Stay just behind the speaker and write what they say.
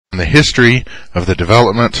the history of the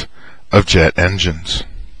development of jet engines.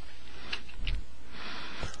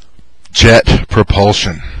 Jet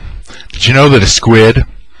propulsion. Did you know that a squid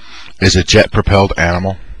is a jet-propelled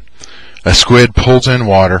animal? A squid pulls in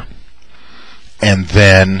water and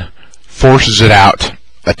then forces it out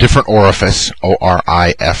a different orifice,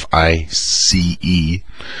 O-R-I-F-I-C-E,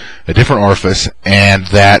 a different orifice, and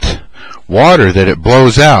that water that it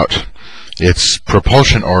blows out, its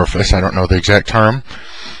propulsion orifice, I don't know the exact term.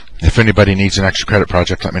 If anybody needs an extra credit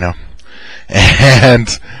project, let me know. And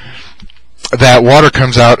that water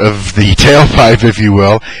comes out of the tailpipe, if you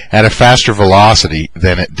will, at a faster velocity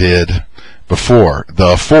than it did before.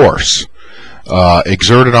 The force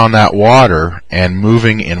exerted on that water and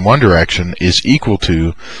moving in one direction is equal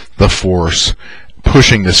to the force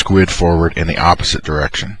pushing the squid forward in the opposite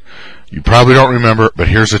direction. You probably don't remember, but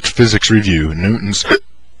here's a physics review. Newton's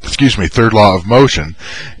third law of motion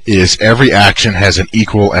is every action has an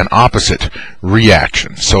equal and opposite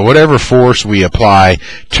reaction. So whatever force we apply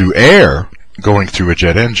to air going through a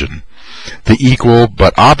jet engine, the equal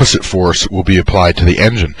but opposite force will be applied to the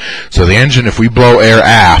engine. So the engine, if we blow air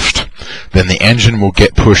aft, then the engine will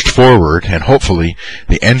get pushed forward, and hopefully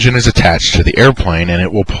the engine is attached to the airplane and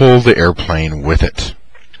it will pull the airplane with it.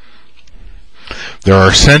 There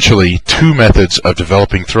are essentially two methods of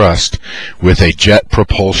developing thrust with a jet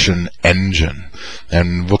propulsion engine.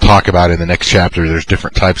 And we'll talk about in the next chapter, there's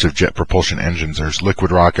different types of jet propulsion engines. There's liquid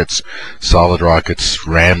rockets, solid rockets,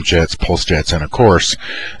 ramjets, pulse jets, and of course,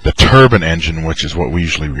 the turbine engine, which is what we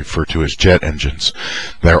usually refer to as jet engines.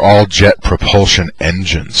 They're all jet propulsion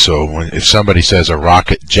engines. So if somebody says a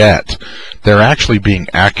rocket jet, they're actually being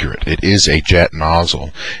accurate. It is a jet nozzle.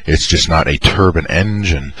 It's just not a turbine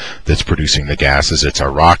engine that's producing the gases. It's a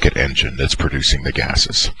rocket engine that's producing the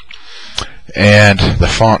gases. And the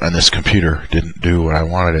font on this computer didn't do what I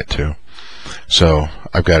wanted it to. So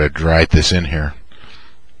I've got to write this in here.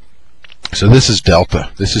 So this is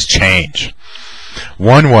delta. This is change.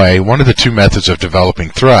 One of the two methods of developing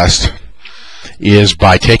thrust is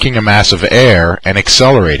by taking a mass of air and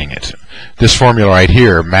accelerating it. This formula right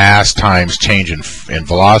here, mass times change in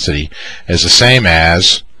velocity, is the same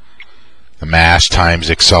as the mass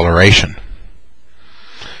times acceleration.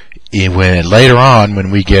 Later on,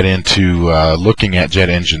 when we get into looking at jet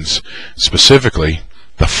engines specifically,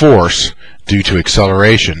 the force due to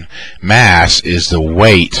acceleration, mass is the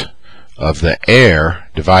weight of the air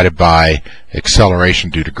divided by acceleration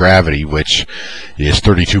due to gravity, which is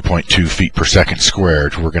 32.2 feet per second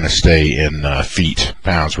squared. We're going to stay in feet,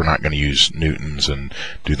 pounds. We're not going to use newtons and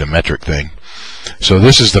do the metric thing. So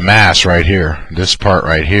this is the mass right here. This part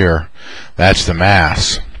right here, that's the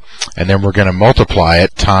mass. And then we're going to multiply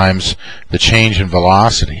it times the change in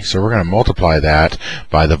velocity. So we're going to multiply that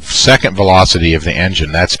by the second velocity of the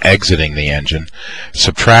engine, that's exiting the engine,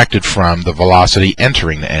 subtracted from the velocity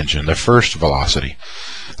entering the engine, the first velocity.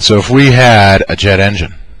 So if we had a jet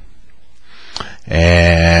engine,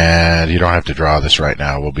 and you don't have to draw this right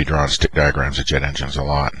now, we'll be drawing stick diagrams of jet engines a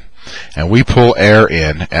lot, and we pull air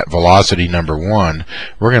in at velocity number 1,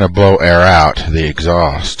 we're going to blow air out the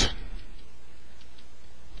exhaust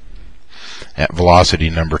at velocity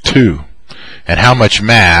number 2. And how much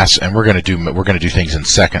mass, and we're going to do things in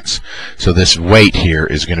seconds. So this weight here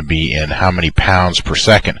is going to be in how many pounds per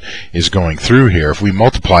second is going through here. If we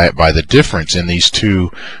multiply it by the difference in these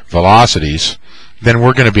two velocities, then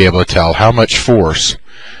we're going to be able to tell how much force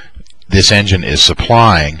this engine is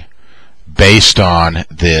supplying based on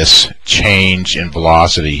this change in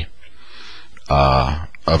velocity of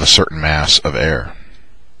a certain mass of air.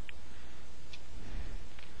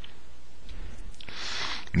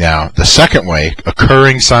 Now, the second way,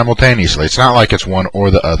 occurring simultaneously, it's not like it's one or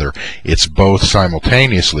the other, it's both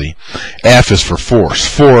simultaneously. F is for force.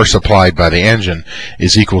 Force applied by the engine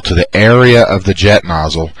is equal to the area of the jet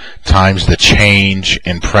nozzle times the change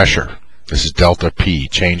in pressure. This is delta P,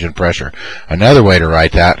 change in pressure. Another way to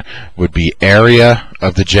write that would be area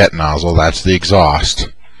of the jet nozzle, that's the exhaust,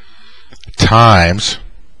 times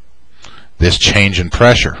this change in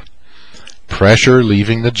pressure. Pressure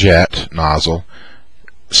leaving the jet nozzle,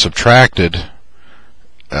 subtract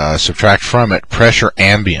from it pressure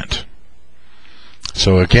ambient.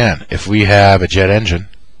 So again, if we have a jet engine,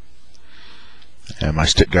 and my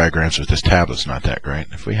stick diagrams with this tablet's not that great,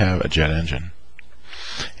 if we have a jet engine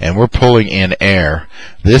and we're pulling in air,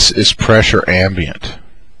 this is pressure ambient.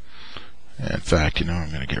 In fact,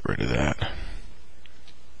 I'm going to get rid of that.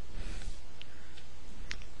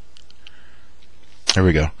 There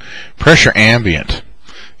we go. Pressure ambient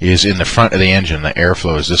is in the front of the engine. The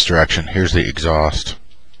airflow is this direction. Here's the exhaust.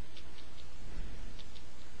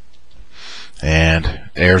 And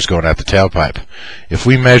air's going out the tailpipe. If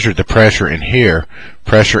we measured the pressure in here,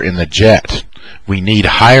 pressure in the jet, we need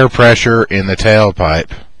higher pressure in the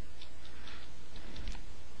tailpipe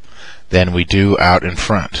than we do out in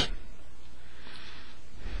front.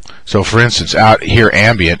 So for instance, out here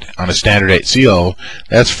ambient on a standard 8 CO,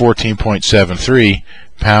 that's 14.73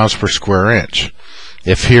 pounds per square inch.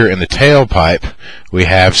 If here in the tailpipe we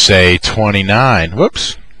have, say, 29,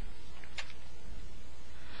 whoops,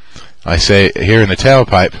 I say here in the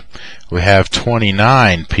tailpipe we have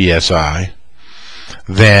 29 psi,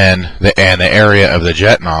 then the area of the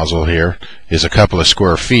jet nozzle here is a couple of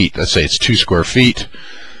square feet. Let's say it's 2 square feet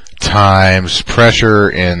times pressure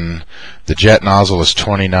in the jet nozzle is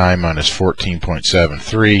 29 minus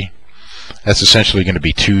 14.73. That's essentially going to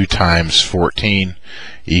be 2 times 14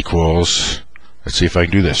 equals, let's see if I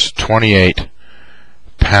can do this, 28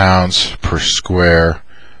 pounds per square,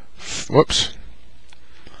 whoops,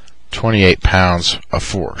 28 pounds of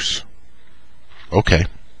force. Okay,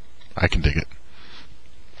 I can dig it.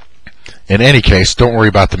 In any case, don't worry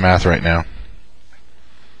about the math right now.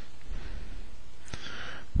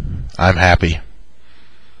 I'm happy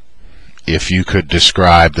if you could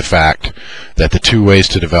describe the fact that the 2 ways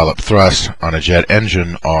to develop thrust on a jet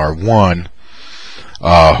engine are: 1,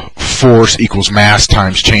 force equals mass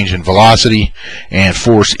times change in velocity, and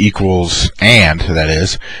force equals, and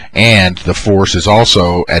the force is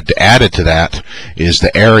also added to that is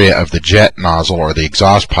the area of the jet nozzle or the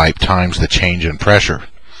exhaust pipe times the change in pressure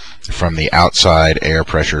from the outside air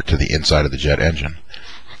pressure to the inside of the jet engine.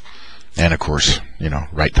 And of course,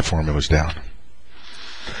 write the formulas down.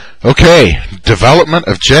 Okay, development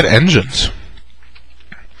of jet engines.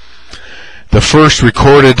 The first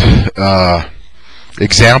recorded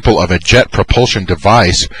example of a jet propulsion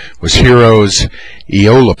device was Hero's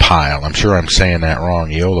Eolipile. I'm sure I'm saying that wrong,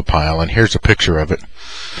 Eolipile, and here's a picture of it.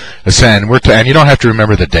 And you don't have to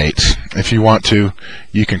remember the dates. If you want to,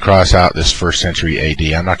 you can cross out this 1st century AD.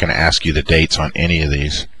 I'm not going to ask you the dates on any of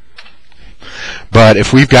these. But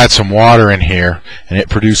if we've got some water in here and it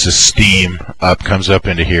produces steam, comes up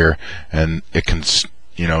into here, and it can,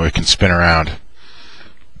 it can spin around.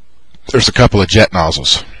 There's a couple of jet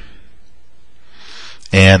nozzles,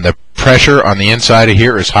 and the pressure on the inside of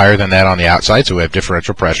here is higher than that on the outside, so we have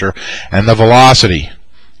differential pressure, and the velocity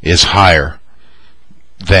is higher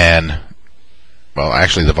than, well,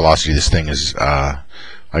 actually the velocity of this thing is,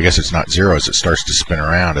 I guess it's not 0 as it starts to spin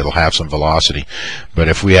around. It'll have some velocity. But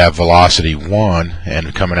if we have velocity 1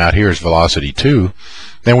 and coming out here is velocity 2,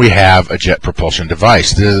 then we have a jet propulsion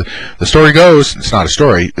device. The story goes, it's not a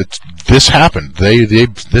story, this happened.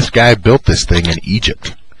 This guy built this thing in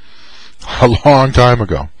Egypt a long time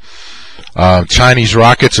ago. Chinese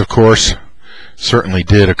rockets, of course, certainly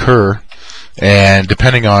did occur, and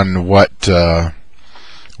depending on what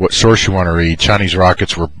source you want to read, Chinese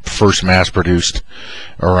rockets were first mass-produced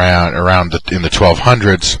around in the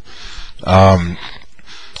 1200s,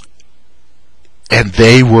 and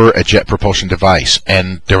they were a jet propulsion device.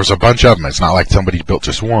 And there was a bunch of them. It's not like somebody built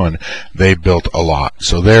just one; they built a lot.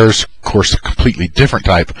 So there's, of course, a completely different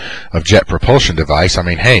type of jet propulsion device. I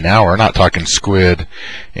mean, hey, now we're not talking squid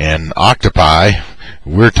and octopi.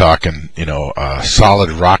 We're talking, a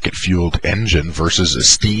solid rocket-fueled engine versus a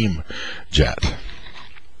steam jet.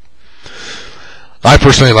 I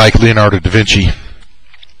personally like Leonardo da Vinci,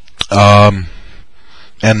 and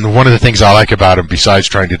one of the things I like about him, besides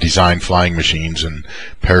trying to design flying machines and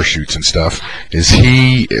parachutes and stuff, is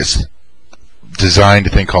he is designed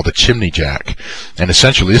a thing called the chimney jack. And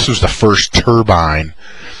essentially, this was the first turbine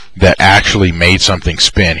that actually made something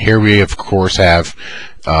spin. Here we, of course, have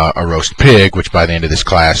a roast pig, which by the end of this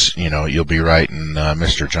class, you'll be writing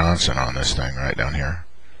Mr. Johnson on this thing right down here.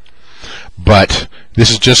 But this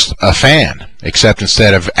is just a fan, except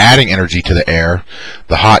instead of adding energy to the air,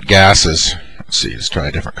 the hot gases, let's try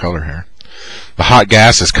a different color here. The hot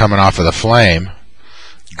gases coming off of the flame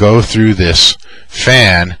go through this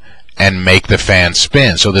fan and make the fan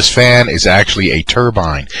spin. So this fan is actually a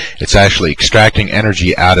turbine. It's actually extracting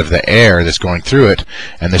energy out of the air that's going through it,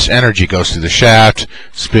 and this energy goes through the shaft,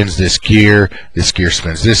 spins this gear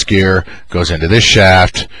spins this gear, goes into this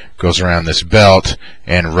shaft, goes around this belt,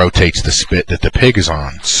 and rotates the spit that the pig is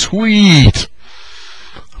on. Sweet!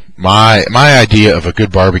 My idea of a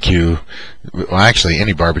good barbecue, well, actually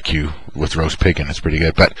any barbecue with roast pig in it's pretty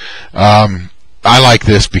good, but I like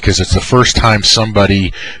this because it's the first time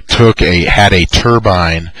somebody had a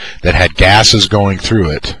turbine that had gases going through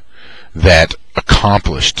it that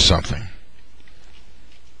accomplished something.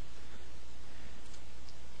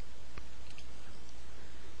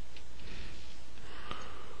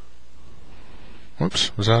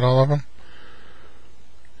 Whoops, was that all of them?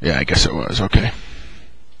 Yeah, I guess it was. Okay.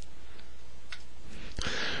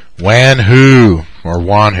 Wanhoo, or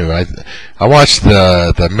Wanhoo. I watched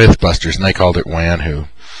the Mythbusters, and they called it Wanhoo.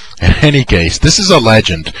 In any case, this is a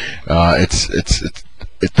legend.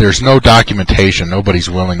 There's no documentation. No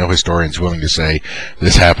historian's willing to say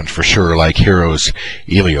this happened for sure, like Hero's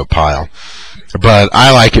Heliopile. But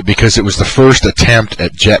I like it because it was the first attempt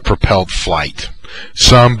at jet-propelled flight.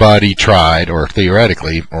 Somebody tried, or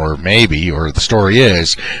theoretically, or maybe, or the story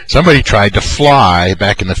is, somebody tried to fly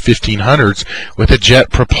back in the 1500s with a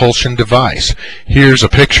jet propulsion device. Here's a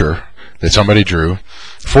picture that somebody drew.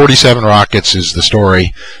 47 rockets is the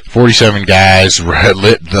story. 47 guys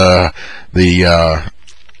lit the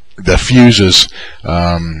fuses.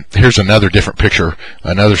 Here's another different picture.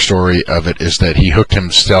 Another story of it is that he hooked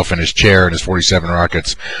himself in his chair and his 47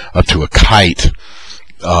 rockets up to a kite.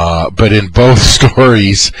 But in both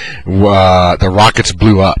stories, the rockets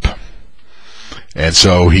blew up, and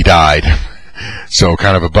so he died. So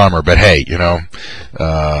kind of a bummer. But hey, you know,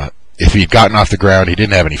 if he'd gotten off the ground, he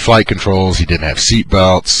didn't have any flight controls, he didn't have seat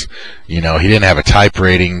belts, you know, he didn't have a type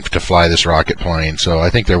rating to fly this rocket plane. So I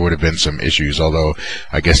think there would have been some issues, although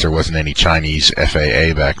I guess there wasn't any Chinese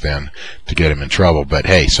FAA back then to get him in trouble. But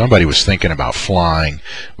hey, somebody was thinking about flying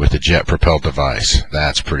with a jet-propelled device.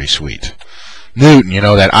 That's pretty sweet. Newton, you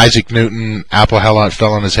know, that Isaac Newton, apple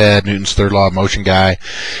fell on his head, Newton's third law of motion guy.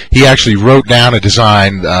 He actually wrote down a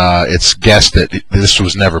design. It's guessed that this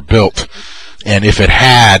was never built. And if it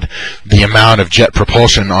had, the amount of jet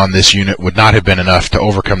propulsion on this unit would not have been enough to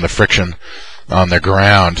overcome the friction on the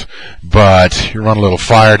ground. But you run a little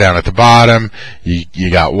fire down at the bottom,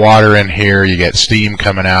 you got water in here, you get steam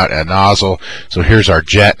coming out a nozzle. So here's our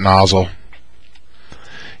jet nozzle.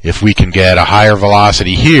 If we can get a higher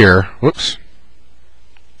velocity here, whoops,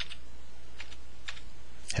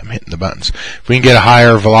 I'm hitting the buttons. If we can get a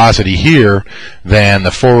higher velocity here, then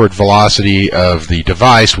the forward velocity of the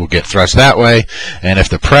device will get thrust that way. And if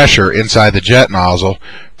the pressure inside the jet nozzle,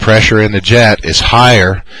 pressure in the jet is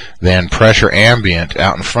higher than pressure ambient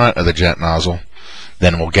out in front of the jet nozzle,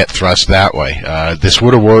 then we'll get thrust that way. This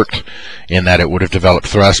would have worked in that it would have developed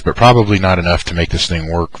thrust, but probably not enough to make this thing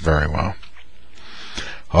work very well.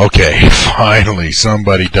 Okay, finally,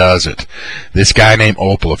 somebody does it. This guy named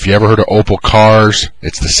Opel. If you ever heard of Opel cars,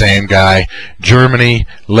 it's the same guy. Germany,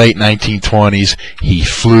 late 1920s, he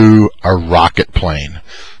flew a rocket plane.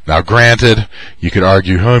 Now, granted, you could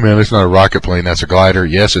argue, oh man, that's not a rocket plane, that's a glider.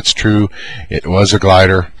 Yes, it's true, it was a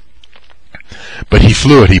glider. But he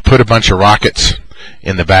flew it. He put a bunch of rockets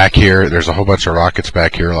in the back here. There's a whole bunch of rockets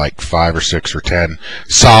back here, like 5 or 6 or 10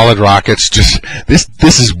 solid rockets. Just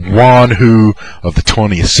this is Wanhoo of the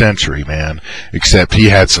 20th century, man. Except he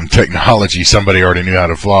had some technology somebody already knew how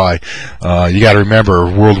to fly. You got to remember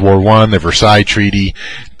World War I, the Versailles Treaty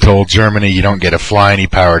told Germany you don't get to fly any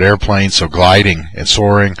powered airplanes, so gliding and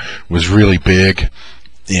soaring was really big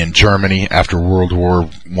in Germany after World War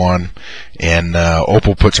I, and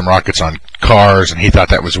Opel put some rockets on cars, and he thought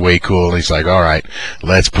that was way cool. He's like, all right,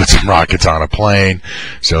 let's put some rockets on a plane.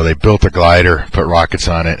 So they built a glider, put rockets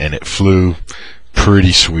on it, and it flew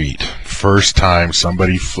pretty sweet. First time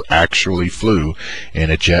somebody actually flew in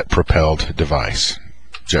a jet-propelled device,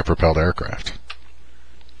 jet-propelled aircraft.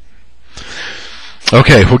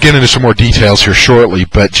 Okay, we'll get into some more details here shortly,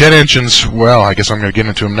 but jet engines, well, I guess I'm going to get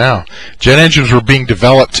into them now. Jet engines were being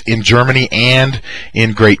developed in Germany and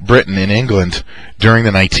in Great Britain, in England, during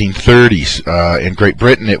the 1930s. In Great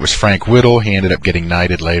Britain, it was Frank Whittle. He ended up getting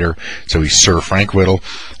knighted later, so he's Sir Frank Whittle.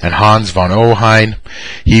 And Hans von Ohain,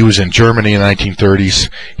 he was in Germany in the 1930s.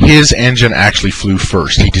 His engine actually flew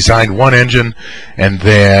first. He designed one engine and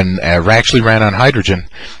then actually ran on hydrogen.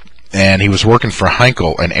 And he was working for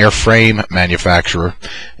Heinkel, an airframe manufacturer,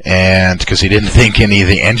 and because he didn't think any of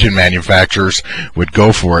the engine manufacturers would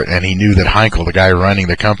go for it, and he knew that Heinkel, the guy running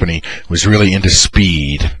the company, was really into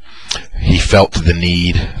speed. He felt the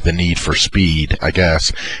need for speed, I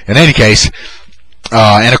guess. In any case,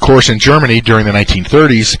 and of course in Germany during the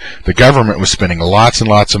 1930s, the government was spending lots and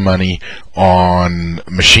lots of money on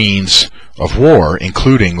machines of war,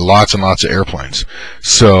 including lots and lots of airplanes.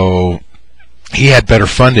 So he had better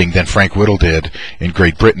funding than Frank Whittle did in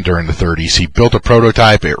Great Britain during the 30s. He built a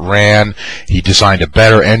prototype, it ran, he designed a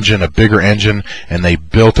better engine, a bigger engine, and they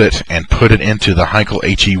built it and put it into the Heinkel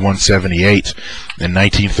HE-178 in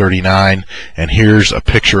 1939. And here's a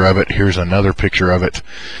picture of it, here's another picture of it.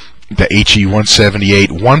 The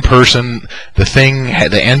HE-178, one person,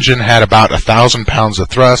 the engine had about 1,000 pounds of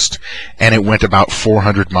thrust, and it went about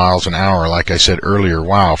 400 miles an hour, like I said earlier.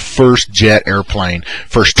 Wow, first jet airplane,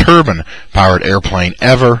 first turbine-powered airplane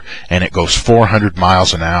ever, and it goes 400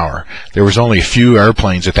 miles an hour. There was only a few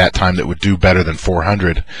airplanes at that time that would do better than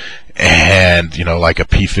 400, and you know, like a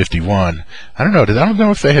P-51. I don't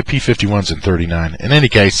know if they had P-51s in 39. In any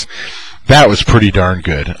case, that was pretty darn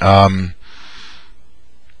good.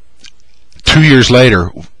 2 years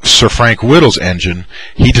later, Sir Frank Whittle's engine,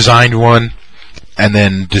 he designed one and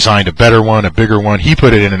then designed a better one, a bigger one. He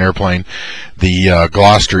put it in an airplane, the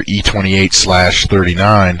Gloster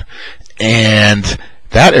E-28/39, and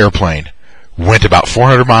that airplane went about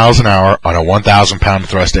 400 miles an hour on a 1,000-pound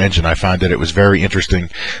thrust engine. I found that it was very interesting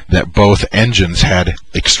that both engines had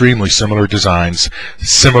extremely similar designs,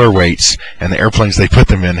 similar weights, and the airplanes they put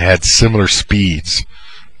them in had similar speeds.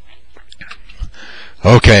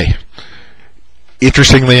 Okay.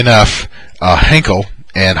 Interestingly enough, Heinkel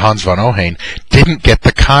and Hans von Ohain didn't get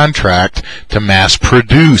the contract to mass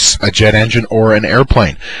produce a jet engine or an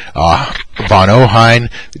airplane. Von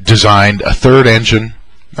Ohain designed a third engine.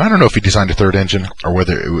 I don't know if he designed a third engine or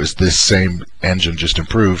whether it was this same engine just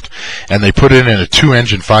improved, and they put it in a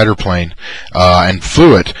 2-engine fighter plane and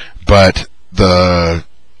flew it, but the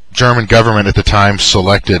German government at the time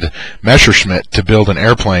selected Messerschmitt to build an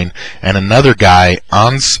airplane, and another guy,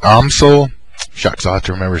 Amsel, shucks, I'll have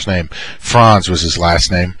to remember his name. Franz was his last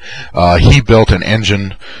name. He built an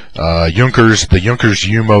engine, the Junkers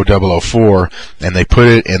Umo 004, and they put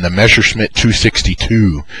it in the Messerschmitt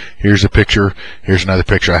 262. Here's a picture. Here's another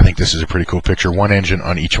picture. I think this is a pretty cool picture. One engine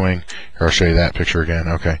on each wing. Here, I'll show you that picture again.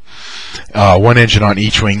 Okay. One engine on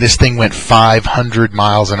each wing. This thing went 500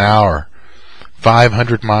 miles an hour.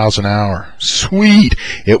 500 miles an hour. Sweet.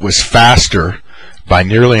 It was faster by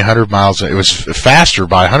nearly 100 miles. It was faster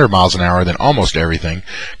by 100 miles an hour than almost everything.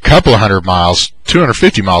 Couple of 100 miles,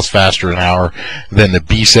 250 miles faster an hour than the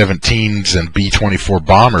B-17s and B-24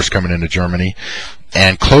 bombers coming into Germany,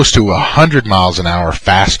 and close to 100 miles an hour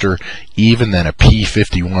faster even than a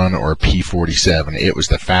P-51 or a P-47. It was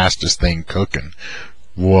the fastest thing cooking.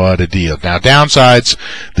 What a deal. Now, downsides,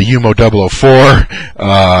 the Umo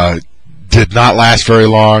 004 did not last very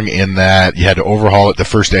long in that you had to overhaul it. The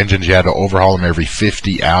first engines, you had to overhaul them every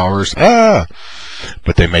 50 hours. But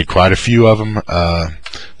they made quite a few of them.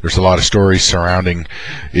 There's a lot of stories surrounding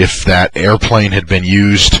if that airplane had been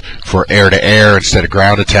used for air-to-air instead of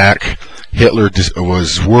ground attack. Hitler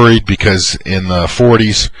was worried because in the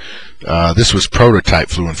 40s, this was prototype,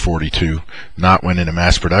 flew in 42, not went into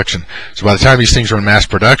mass production. So by the time these things were in mass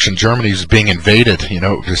production, Germany was being invaded. You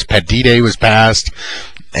know, D-Day was passed,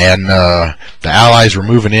 and the Allies were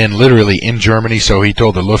moving in, literally in Germany, so he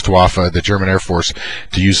told the Luftwaffe, the German Air Force,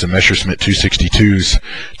 to use the Messerschmitt 262s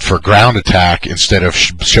for ground attack instead of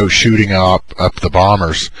shooting up the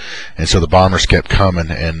bombers. And so the bombers kept coming,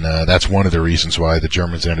 and that's one of the reasons why the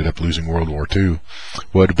Germans ended up losing World War II.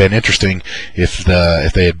 Would have been interesting if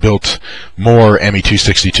they had built more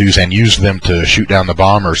Me-262s and used them to shoot down the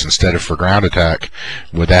bombers instead of for ground attack.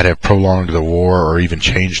 Would that have prolonged the war or even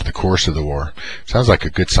changed the course of the war? Sounds like a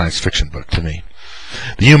good science fiction book to me.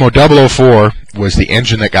 The Umo 004 was the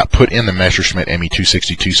engine that got put in the Messerschmitt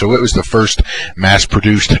Me-262, so it was the first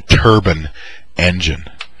mass-produced turbine engine.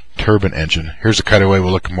 Here's a cutaway.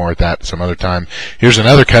 We'll look more at that some other time. Here's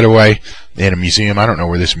another cutaway in a museum. I don't know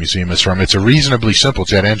where this museum is from. It's a reasonably simple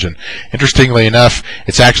jet engine. Interestingly enough,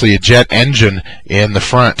 it's actually a jet engine in the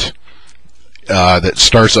front that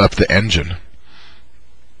starts up the engine.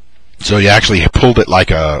 So you actually pulled it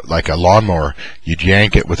like a lawnmower. You'd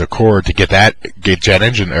yank it with a cord to get jet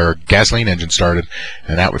engine or gasoline engine started,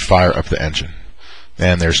 and that would fire up the engine.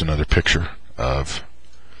 And there's another picture of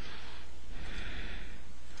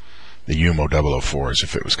the Umo 004 as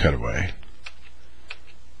if it was cut away.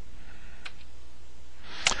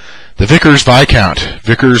 The Vickers Viscount.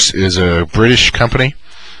 Vickers is a British company.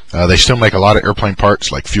 They still make a lot of airplane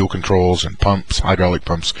parts like fuel controls and pumps, hydraulic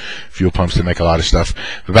pumps, fuel pumps. They make a lot of stuff.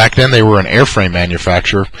 But back then they were an airframe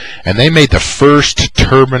manufacturer, and they made the first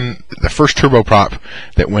turboprop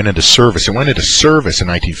that went into service. It went into service in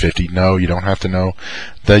 1950. No, you don't have to know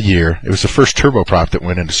the year. It was the first turboprop that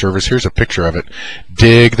went into service. Here's a picture of it.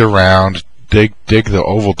 Dig the round, dig the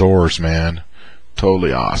oval doors, man.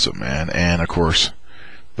 Totally awesome, man. And of course,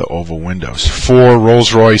 the oval windows. 4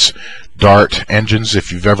 Rolls-Royce Dart engines.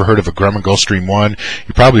 If you've ever heard of a Grumman Gulfstream 1,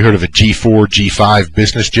 you probably heard of a G4, G5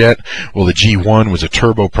 business jet. Well, the G1 was a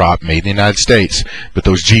turboprop made in the United States, but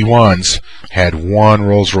those G1s had 1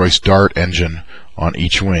 Rolls-Royce Dart engine on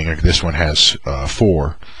each wing. This one has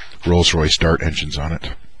 4 Rolls-Royce Dart engines on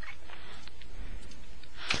it.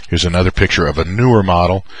 Here's another picture of a newer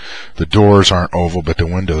model. The doors aren't oval, but the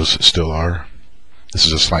windows still are. This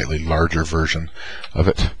is a slightly larger version of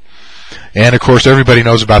it. And, of course, everybody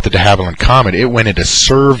knows about the de Havilland Comet. It went into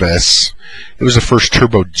service. It was the first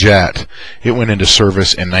turbojet. It went into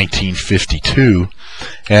service in 1952.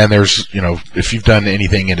 And there's, you know, if you've done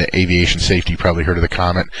anything into aviation safety, you probably heard of the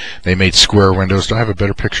Comet. They made square windows. Do I have a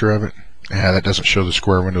better picture of it? Yeah, that doesn't show the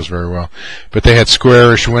square windows very well. But they had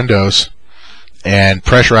squarish windows, and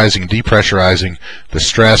pressurizing and depressurizing, the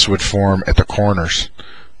stress would form at the corners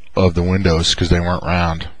of the windows because they weren't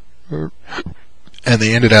round. And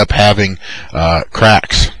they ended up having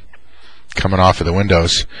cracks coming off of the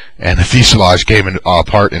windows, and the fuselage came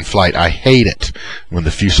apart in flight. I hate it when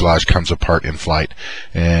the fuselage comes apart in flight,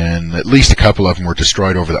 and at least a couple of them were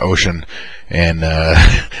destroyed over the ocean, and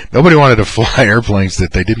nobody wanted to fly airplanes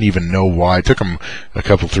that they didn't even know why. It took them a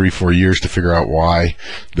couple, 3-4 years to figure out why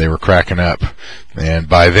they were cracking up, and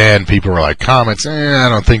by then people were like, comets, I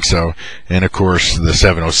don't think so. And of course the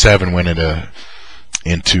 707 went into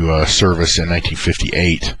service in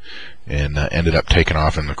 1958 and ended up taking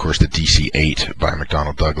off, and of course the DC-8 by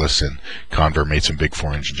McDonnell Douglas, and Convair made some big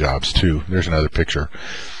 4-engine jobs too. There's another picture.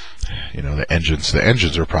 You know, the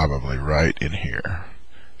engines are probably right in here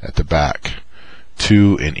at the back,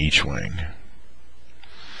 2 in each wing.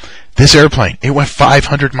 This airplane, it went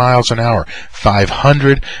 500 miles an hour.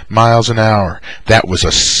 500 miles an hour. That was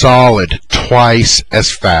a solid twice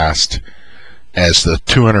as fast as the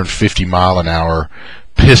 250 mile an hour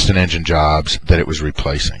piston engine jobs that it was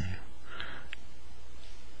replacing.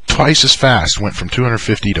 Twice as fast, went from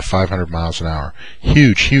 250 to 500 miles an hour.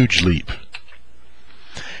 Huge, huge leap.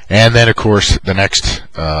 And then, of course, the next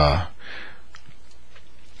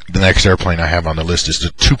airplane I have on the list is the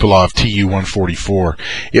Tupolev Tu-144.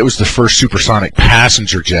 It was the first supersonic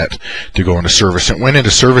passenger jet to go into service. It went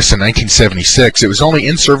into service in 1976. It was only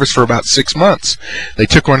in service for about 6 months. They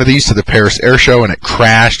took one of these to the Paris Air Show, and it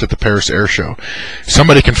crashed at the Paris Air Show.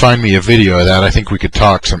 Somebody can find me a video of that. I think we could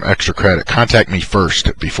talk some extra credit. Contact me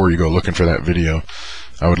first before you go looking for that video.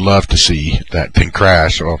 I would love to see that thing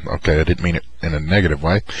crash. Well, okay, I didn't mean it in a negative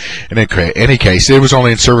way. In any case, it was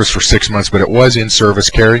only in service for 6 months, but it was in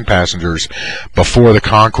service carrying passengers before the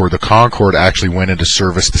Concorde. The Concorde actually went into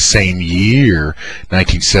service the same year,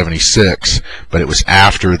 1976, but it was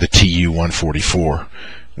after the Tu-144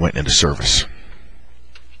 went into service.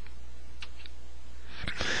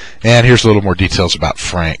 And here's a little more details about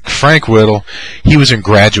Frank. Frank Whittle, he was in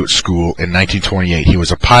graduate school in 1928. He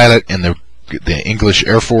was a pilot in the English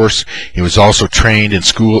Air Force. He was also trained in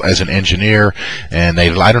school as an engineer, and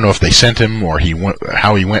I don't know if they sent him or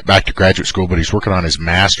how he went back to graduate school, but he's working on his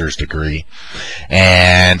master's degree.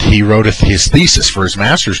 And he wrote his thesis for his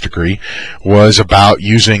master's degree was about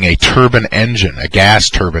using a turbine engine, a gas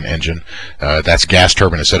turbine engine. That's gas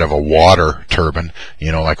turbine instead of a water turbine,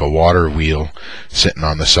 you know, like a water wheel sitting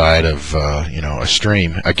on the side of you know, a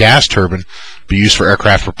stream. A gas turbine be used for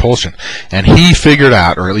aircraft propulsion. And he figured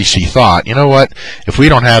out, or at least he thought, you know what, if we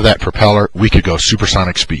don't have that propeller, we could go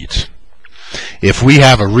supersonic speeds. If we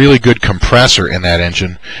have a really good compressor in that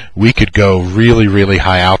engine, we could go really, really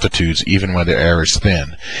high altitudes even when the air is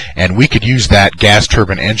thin. And we could use that gas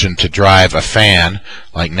turbine engine to drive a fan.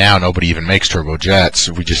 Like now, nobody even makes turbojets.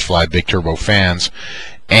 We just fly big turbo fans.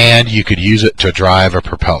 And you could use it to drive a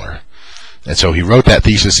propeller. And so he wrote that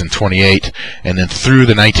thesis in 28, and then through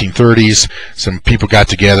the 1930s, some people got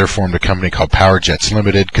together, formed a company called Power Jets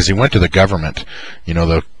Limited, because he went to the government, you know,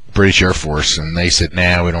 the British Air Force, and they said,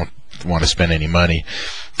 nah, we don't want to spend any money.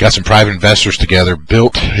 Got some private investors together,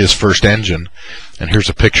 built his first engine, and here's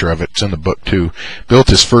a picture of it, it's in the book too, built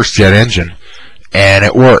his first jet engine, and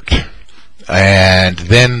it worked. And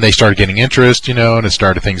then they started getting interest, you know, and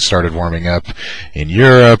things started warming up in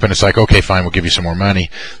Europe, and it's like, okay, fine, we'll give you some more money.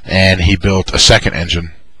 And he built a second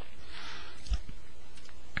engine.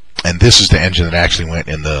 And this is the engine that actually went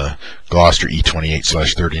in the Gloster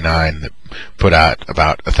E-28/39 that put out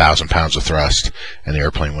about 1,000 pounds of thrust, and the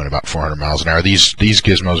airplane went about 400 miles an hour. These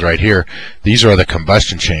gizmos right here, these are the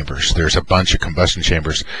combustion chambers. There's a bunch of combustion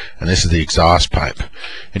chambers, and this is the exhaust pipe.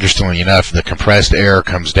 Interestingly enough, the compressed air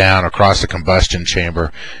comes down across the combustion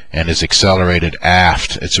chamber and is accelerated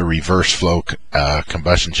aft. It's a reverse flow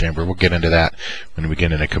combustion chamber. We'll get into that when we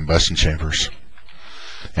get into combustion chambers.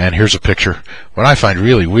 And here's a picture. What I find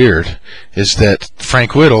really weird is that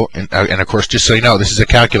Frank Whittle, and of course, just so you know, this is a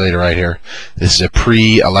calculator right here. This is a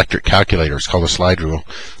pre-electric calculator. It's called a slide rule.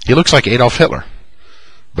 He looks like Adolf Hitler,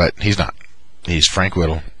 but he's not. He's Frank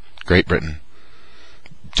Whittle, Great Britain,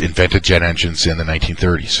 invented jet engines in the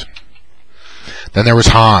 1930s. Then there was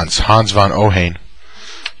Hans von Ohain.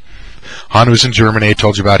 Han was in Germany. I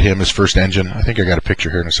told you about him, his first engine. I think I got a picture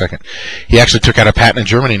here in a second. He actually took out a patent in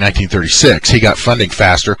Germany in 1936. He got funding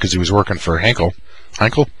faster because he was working for Henkel.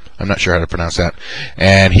 Henkel? I'm not sure how to pronounce that.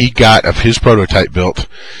 And he got his prototype built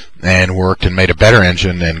and worked and made a better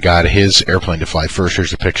engine and got his airplane to fly first.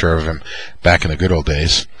 Here's a picture of him back in the good old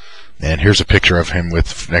days. And here's a picture of him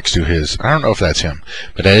with next to his, I don't know if that's him,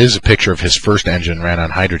 but that is a picture of his first engine, ran on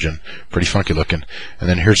hydrogen, pretty funky looking. And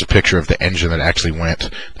then here's a picture of the engine that actually went,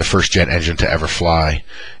 the first jet engine to ever fly.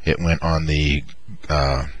 It went on the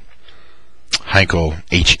Heinkel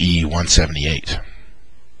HE 178.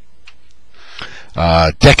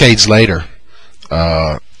 Decades later,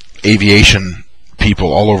 aviation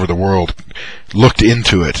people all over the world looked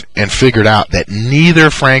into it and figured out that neither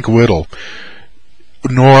Frank Whittle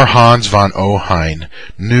nor Hans von Ohain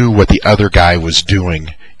knew what the other guy was doing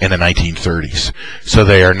in the 1930s. So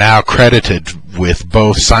they are now credited with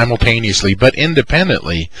both simultaneously but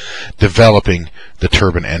independently developing the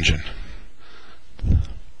turbine engine.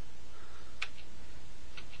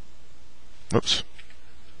 Oops.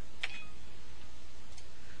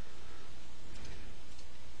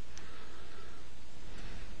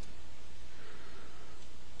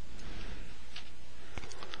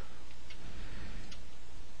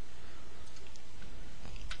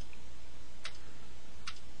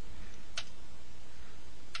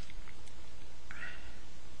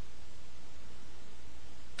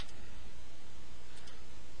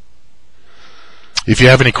 If you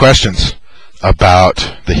have any questions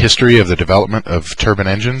about the history of the development of turbine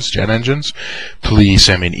engines, jet engines, please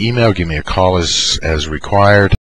send me an email, give me a call as required.